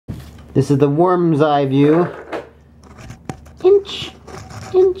This is the worm's eye view. Inch,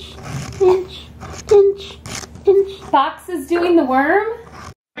 inch, inch, inch, inch. Fox is doing the worm.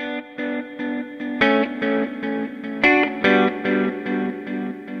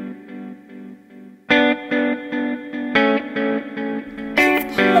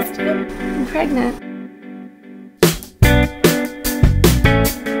 I'm pregnant.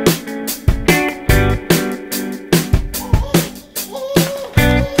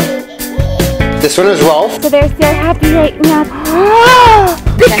 This one is Rolf. So they're so happy right now.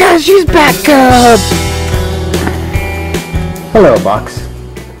 Because she's back up. Hello, Box.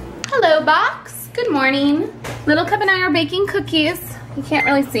 Hello, Box. Good morning. Little Cub and I are baking cookies. You can't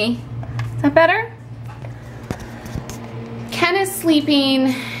really see. Is that better? Ken is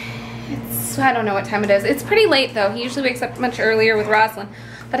sleeping. I don't know what time it is. It's pretty late though. He usually wakes up much earlier with Rosalind,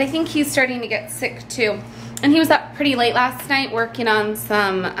 but I think he's starting to get sick too. And he was up pretty late last night working on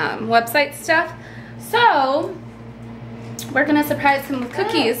some website stuff. So we're gonna surprise him with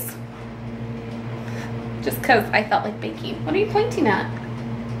cookies just because I felt like baking. What are you pointing at?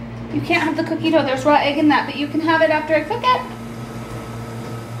 You can't have the cookie dough. There's raw egg in that, but you can have it after I cook it.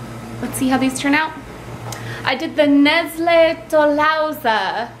 Let's see how these turn out. I did the Nestle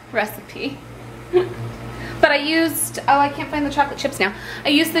Tolauza recipe. But I used, oh, I can't find the chocolate chips now. I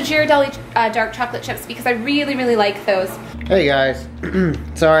used the Ghirardelli dark chocolate chips because I really, really like those. Hey guys,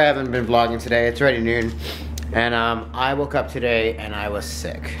 sorry I haven't been vlogging today. It's already noon. And I woke up today and I was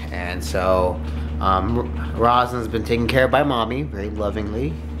sick. And so Rosalind's been taken care of by mommy very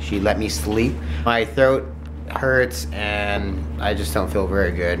lovingly. She let me sleep. My throat hurts and I just don't feel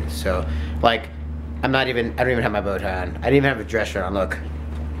very good. So like, I don't even have my bow tie on. I didn't even have a dress shirt on, look.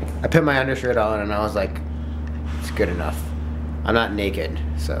 I put my undershirt on and I was like, it's good enough. I'm not naked,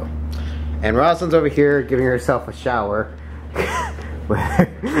 so. And Rosalind's over here giving herself a shower.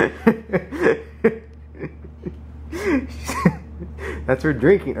 That's for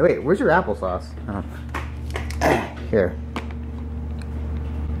drinking. Oh, wait, where's your applesauce? Oh. Here.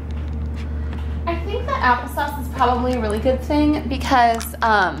 I think that applesauce is probably a really good thing because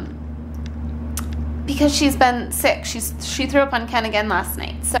she's been sick. She threw up on Ken again last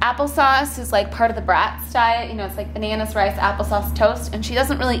night. So applesauce is like part of the Bratz diet. You know, it's like bananas, rice, applesauce, toast. And she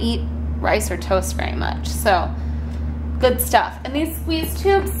doesn't really eat rice or toast very much. So good stuff. And these squeeze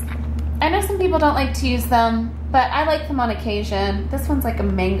tubes, I know some people don't like to use them, but I like them on occasion. This one's like a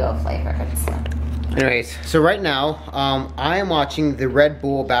mango flavor. Anyways, so right now, I am watching the Red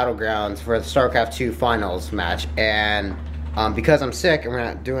Bull Battlegrounds for the StarCraft 2 finals match. And because I'm sick and we're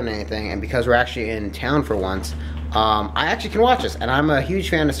not doing anything, and because we're actually in town for once, I actually can watch this. And I'm a huge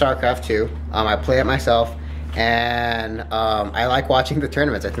fan of StarCraft 2. I play it myself, and I like watching the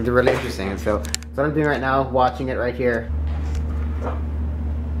tournaments. I think they're really interesting. And so what I'm doing right now, watching it right here.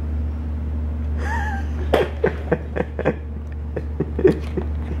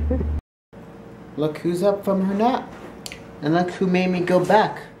 Look who's up from her nap. And look who made me go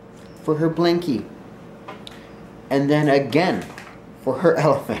back for her blankie. And then again for her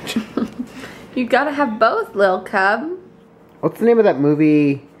elephant. You gotta have both, Lil Cub. What's the name of that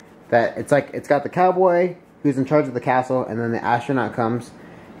movie that it's got the cowboy who's in charge of the castle, and then the astronaut comes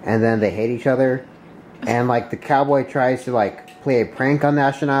and then they hate each other, and like the cowboy tries to like play a prank on the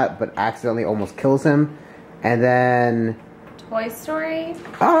astronaut but accidentally almost kills him, and then Toy Story?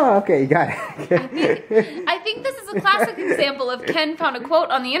 Oh, okay, you got it. I think this is a classic example of Ken found a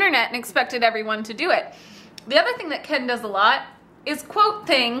quote on the internet and expected everyone to do it. The other thing that Ken does a lot is quote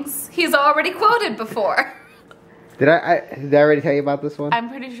things he's already quoted before. Did I already tell you about this one? I'm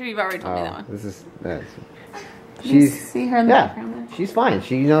pretty sure you've already told me that one. This is she's see her in the background there. She's fine.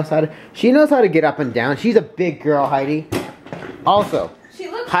 She knows how to get up and down. She's a big girl, Heidi. Also, she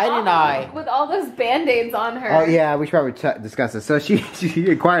looks Heidi and I with all those band-aids on her. Oh yeah, we should probably discuss this. So she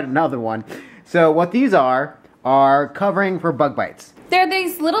acquired another one. So what these are covering for bug bites. They're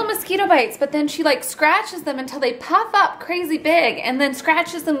these little mosquito bites, but then she like scratches them until they puff up crazy big and then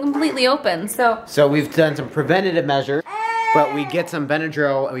scratches them completely open. So we've done some preventative measures, but we get some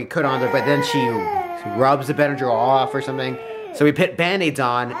Benadryl and we put on there, but then she rubs the Benadryl off or something. So we put Band-Aids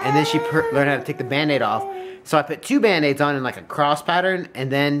on, and then she learned how to take the Band-Aid off. So I put 2 Band-Aids on in like a cross pattern,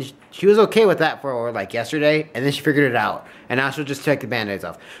 and then she was okay with that for like yesterday, and then she figured it out. And now she'll just take the Band-Aids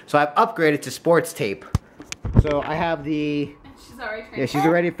off. So I've upgraded to sports tape. So I have the... She's already trained. Yeah, she's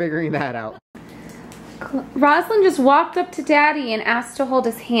already figuring that out. Rosalind just walked up to Daddy and asked to hold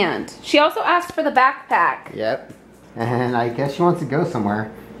his hand. She also asked for the backpack. Yep. And I guess she wants to go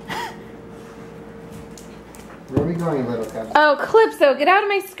somewhere. Where are we going, little cub? Oh, Calypso, get out of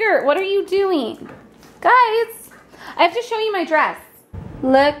my skirt. What are you doing? Guys, I have to show you my dress.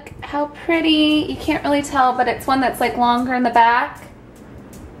 Look how pretty. You can't really tell, but it's one that's like longer in the back.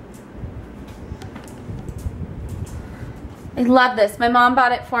 I love this. My mom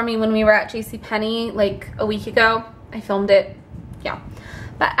bought it for me when we were at JCPenney like a week ago. I filmed it. Yeah.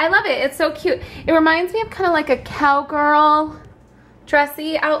 But I love it. It's so cute. It reminds me of kind of like a cowgirl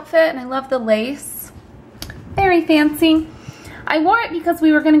dressy outfit, and I love the lace. Very fancy. I wore it because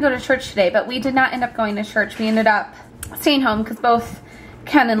we were going to go to church today, but we did not end up going to church. We ended up staying home because both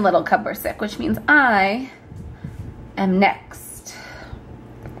Ken and Little Cub were sick, which means I am next.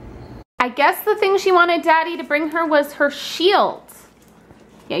 I guess the thing she wanted Daddy to bring her was her shield.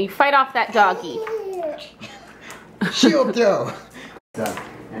 Yeah, you fight off that doggy. Shield Joe.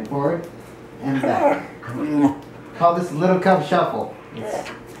 And forward and back. Call this Little Cub Shuffle.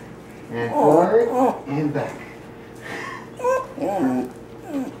 And forward and back.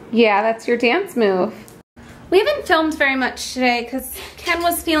 Yeah, that's your dance move. We haven't filmed very much today because Ken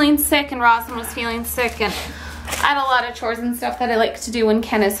was feeling sick and Rosalind was feeling sick, and I had a lot of chores and stuff that I like to do when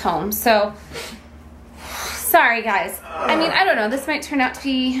Ken is home. So, sorry guys. I mean, I don't know. This might turn out to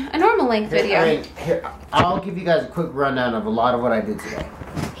be a normal length video. Here, I'll give you guys a quick rundown of a lot of what I did today.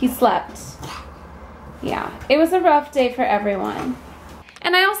 He slept. Yeah, it was a rough day for everyone.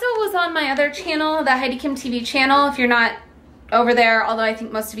 And I also was on my other channel, the Heidi Kim TV channel. If you're not over there, although I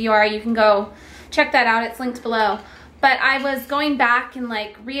think most of you are, you can go check that out. It's linked below. But I was going back and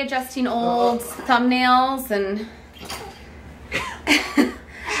like readjusting old thumbnails and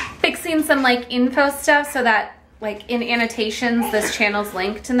fixing some like info stuff so that like in annotations this channel's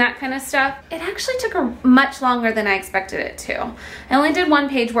linked and that kind of stuff. It actually took much longer than I expected it to. I only did one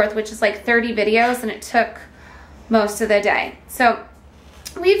page worth, which is like 30 videos, and it took most of the day. So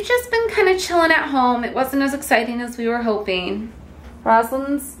we've just been kind of chilling at home. It wasn't as exciting as we were hoping.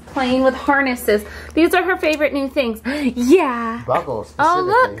 Rosalind's playing with harnesses. These are her favorite new things. Yeah. Buckles. Oh,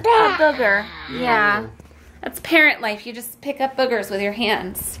 look, a booger. Yeah. That's parent life. You just pick up boogers with your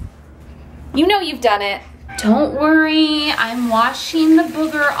hands. You know you've done it. Don't worry. I'm washing the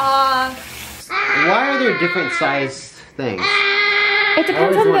booger off. Why are there different size things? It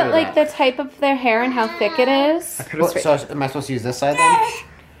depends on the type of their hair and how thick it is. So am I supposed to use this side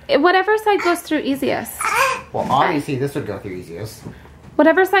then? Whatever side goes through easiest. Well, obviously this would go through easiest.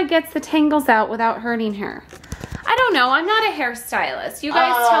 Whatever side gets the tangles out without hurting her. I don't know. I'm not a hairstystylist. You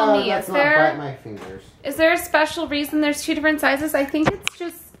guys tell me. Let's not bite my fingers. Is there a special reason there's two different sizes? I think it's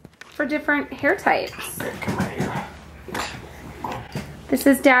just for different hair types. Come on here. This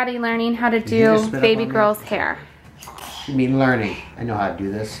is Daddy learning how to do baby girl's hair. You mean learning? I know how to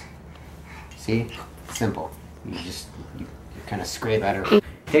do this. See? Simple. You kind of scrape at her.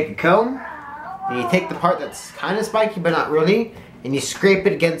 Take a comb, and you take the part that's kind of spiky but not really, and you scrape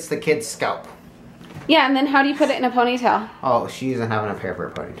it against the kid's scalp. Yeah, and then how do you put it in a ponytail? Oh, she doesn't have enough hair for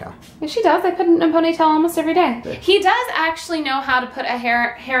a ponytail. Yeah, she does. I put it in a ponytail almost every day. He does actually know how to put a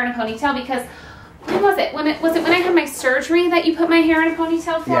hair in a ponytail because, when was it? Was it when I had my surgery that you put my hair in a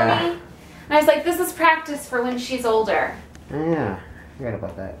ponytail for me? And I was like, this is practice for when she's older. Yeah, I forgot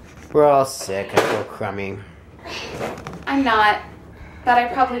about that. We're all sick. I feel crummy. I'm not, but I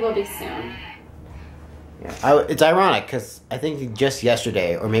probably will be soon. Yeah, it's ironic because I think just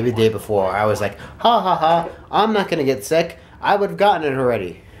yesterday or maybe the day before I was like, ha ha ha, I'm not gonna get sick. I would have gotten it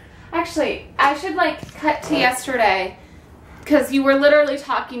already. Actually, I should like cut to yesterday because you were literally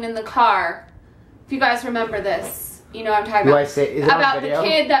talking in the car. If you guys remember this, you know what I'm talking about. Do I say, is it about on video? The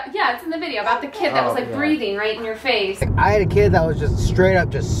kid that, yeah, it's in the video, about the kid that was like breathing right in your face. I had a kid that was just straight up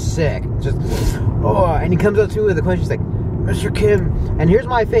just sick. Just, and he comes up to me with a question, he's like, Mr. Kim, and here's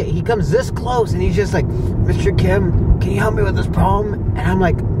my face. He comes this close and he's just like, Mr. Kim, can you help me with this problem? And I'm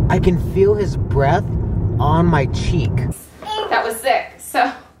like, I can feel his breath on my cheek. That was sick.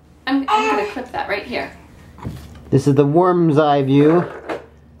 So I'm gonna clip that right here. This is the worm's eye view.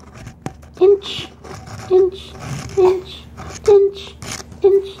 Inch, inch, inch, inch,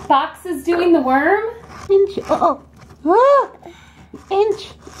 inch. Fox is doing the worm? Inch,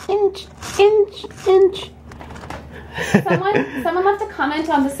 inch, inch, inch, inch. Someone left a comment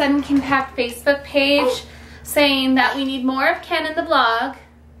on the SuddenKimpact Facebook page saying that we need more of Ken in the vlog.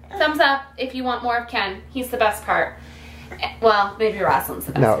 Thumbs up if you want more of Ken. He's the best part. Well, maybe Rosalind's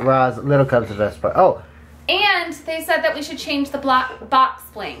the best part. No, Little Cub's the best part. Oh. And they said that we should change the box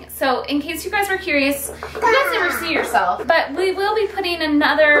bling. So in case you guys were curious, you guys never see yourself, but we will be putting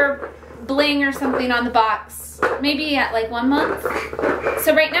another bling or something on the box. Maybe at like 1 month.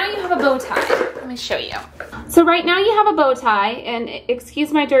 So right now you have a bow tie. Let me show you. So right now you have a bow tie, and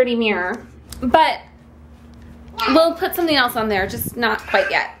excuse my dirty mirror, but we'll put something else on there, just not quite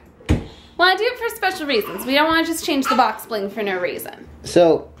yet. Well, I do it for special reasons. We don't want to just change the box bling for no reason.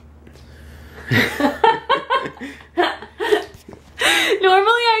 So. Normally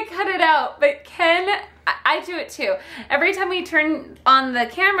I cut it out, but Ken, I do it too. Every time we turn on the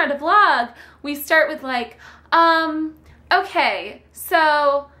camera to vlog, we start with like, okay,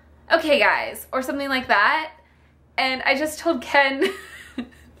 so, okay guys, or something like that. And I just told Ken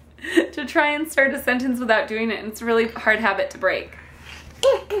to try and start a sentence without doing it, and it's a really hard habit to break.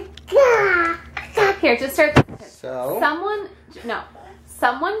 Here, just start the sentence. So?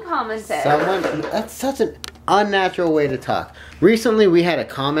 Someone commented. That's such an unnatural way to talk. Recently we had a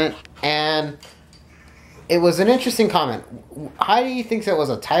comment, and it was an interesting comment. Heidi thinks it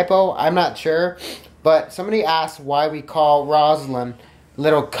was a typo, I'm not sure, but somebody asked why we call Rosalind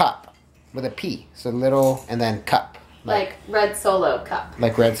Little Cup with a P. So little and then cup. Like Red Solo Cup.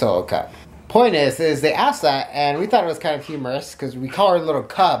 Like Red Solo Cup. Point is they asked that, and we thought it was kind of humorous because we call her Little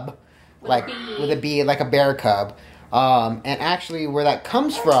Cub, with a B, like a bear cub. And actually where that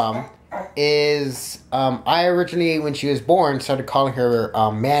comes from is I originally, when she was born, started calling her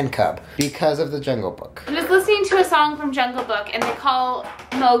Man Cub because of the Jungle Book. I was listening to a song from Jungle Book, and they call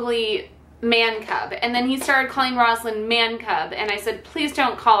Mowgli Man Cub, and then he started calling Rosalind Man Cub, and I said, please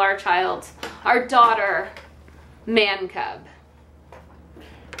don't call our daughter, Man Cub.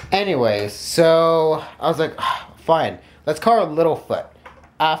 Anyways, so I was like, fine, let's call her Littlefoot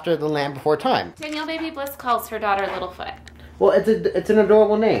after the Land Before Time. Danielle Baby Bliss calls her daughter Littlefoot. Well, it's an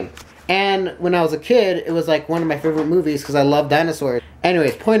adorable name. And when I was a kid, it was like one of my favorite movies because I love dinosaurs.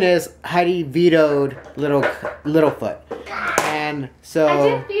 Anyways, point is, Heidi vetoed Littlefoot. And so... I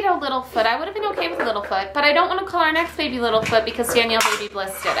did veto Littlefoot. I would have been okay with Littlefoot, but I don't want to call our next baby Littlefoot because Danielle Baby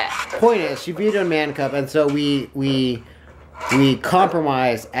Bliss did it. Point is, she vetoed Man Cub, and so we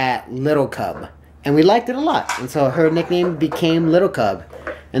compromised at Little Cub. And we liked it a lot. And so her nickname became Little Cub.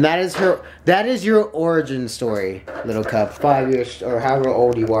 And that is your origin story, Little Cub. 5 years, or however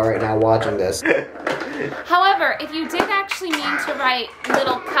old you are right now watching this. However, if you did actually mean to write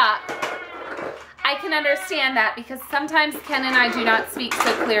Little Cup, I can understand that because sometimes Ken and I do not speak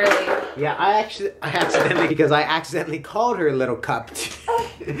so clearly. Yeah, I accidentally called her Little Cup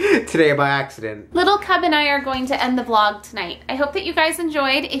today by accident. Little Cub and I are going to end the vlog tonight. I hope that you guys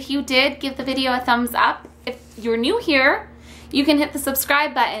enjoyed. If you did, give the video a thumbs up. If you're new here, you can hit the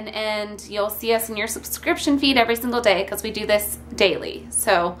subscribe button and you'll see us in your subscription feed every single day because we do this daily.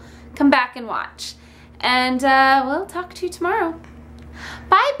 So come back and watch. And we'll talk to you tomorrow.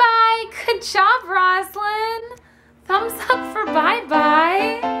 Bye-bye. Good job, Rosalind. Thumbs up for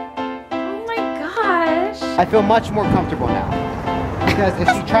bye-bye. Oh my gosh. I feel much more comfortable now. Because if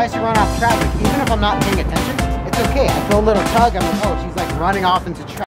she tries to run off traffic, even if I'm not paying attention, it's okay. I feel a little tug. I'm like, oh, she's like running off into traffic.